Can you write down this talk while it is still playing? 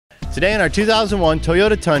Today in our 2001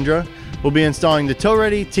 Toyota Tundra, we'll be installing the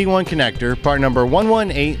tow-ready T1 connector, part number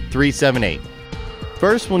 118378.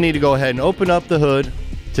 First, we'll need to go ahead and open up the hood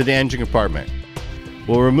to the engine compartment.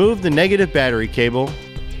 We'll remove the negative battery cable,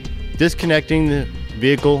 disconnecting the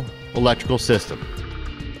vehicle electrical system.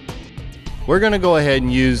 We're going to go ahead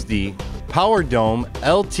and use the Power Dome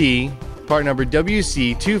LT, part number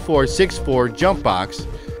WC2464 jump box.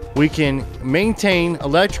 We can maintain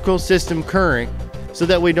electrical system current so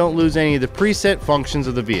that we don't lose any of the preset functions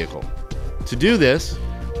of the vehicle. To do this,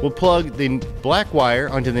 we'll plug the black wire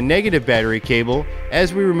onto the negative battery cable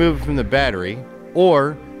as we remove it from the battery,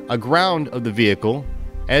 or a ground of the vehicle,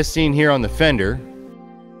 as seen here on the fender.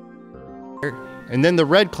 And then the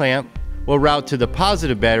red clamp will route to the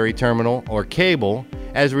positive battery terminal or cable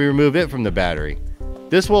as we remove it from the battery.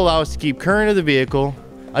 This will allow us to keep current of the vehicle,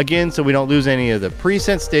 again, so we don't lose any of the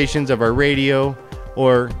preset stations of our radio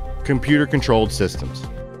or computer controlled systems.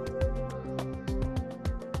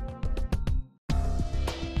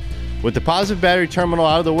 With the positive battery terminal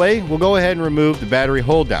out of the way, we'll go ahead and remove the battery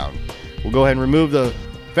hold down. We'll go ahead and remove the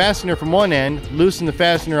fastener from one end, loosen the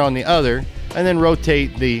fastener on the other, and then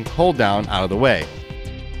rotate the hold down out of the way.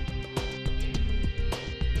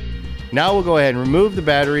 Now we'll go ahead and remove the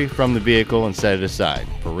battery from the vehicle and set it aside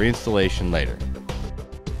for reinstallation later.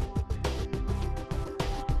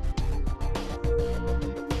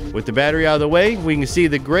 With the battery out of the way, we can see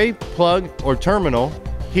the gray plug or terminal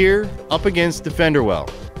here up against the fender well.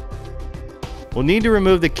 We'll need to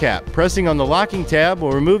remove the cap. Pressing on the locking tab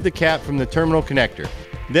will remove the cap from the terminal connector.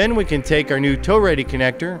 Then we can take our new tow-ready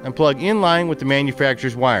connector and plug in line with the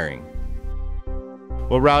manufacturer's wiring.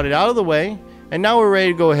 We'll route it out of the way, and now we're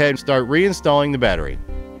ready to go ahead and start reinstalling the battery.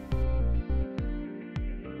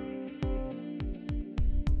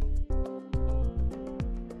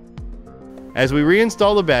 As we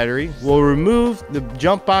reinstall the battery, we'll remove the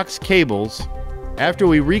jump box cables after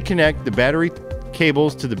we reconnect the battery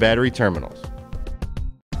cables to the battery terminals.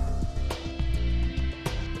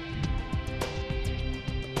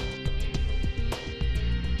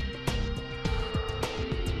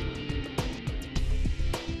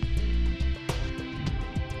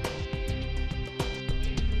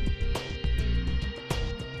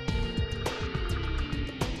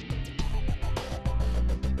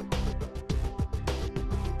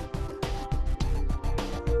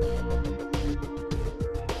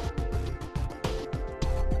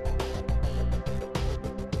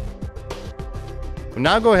 We'll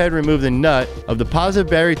now go ahead and remove the nut of the positive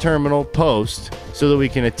battery terminal post so that we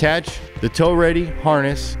can attach the tow-ready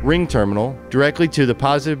harness ring terminal directly to the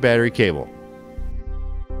positive battery cable.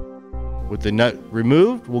 With the nut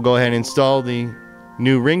removed, we'll go ahead and install the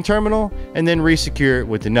new ring terminal and then re-secure it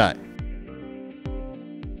with the nut.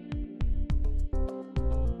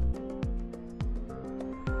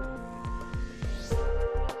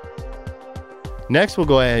 Next, we'll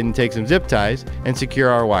go ahead and take some zip ties and secure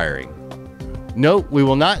our wiring. Note, we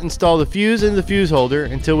will not install the fuse in the fuse holder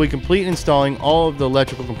until we complete installing all of the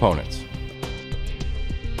electrical components.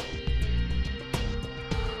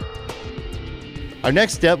 Our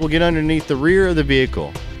next step will get underneath the rear of the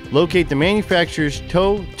vehicle. Locate the manufacturer's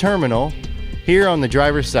tow terminal here on the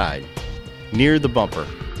driver's side, near the bumper.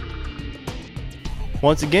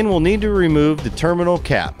 Once again, we'll need to remove the terminal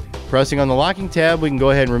cap. Pressing on the locking tab, we can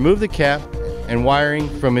go ahead and remove the cap and wiring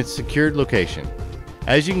from its secured location.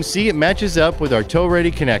 As you can see, it matches up with our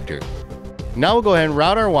tow-ready connector. Now we'll go ahead and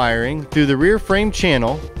route our wiring through the rear frame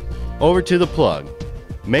channel over to the plug.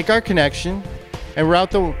 Make our connection and route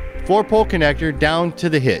the 4-pole connector down to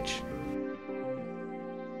the hitch.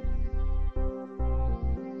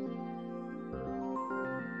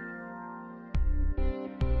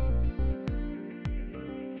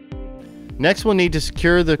 Next, we'll need to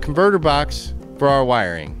secure the converter box for our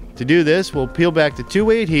wiring. To do this, we'll peel back the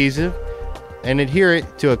two-way adhesive and adhere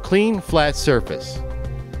it to a clean, flat surface.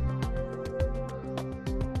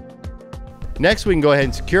 Next, we can go ahead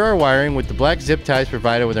and secure our wiring with the black zip ties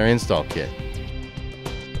provided with our install kit.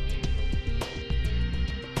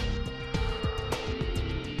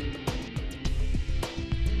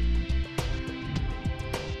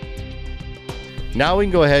 Now we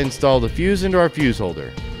can go ahead and install the fuse into our fuse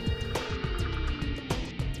holder.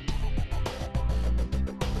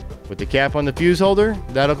 With the cap on the fuse holder,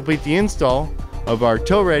 that'll complete the install of our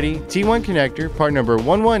tow-ready T1 connector, part number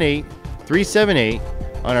 118378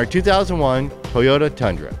 on our 2001 Toyota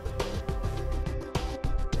Tundra.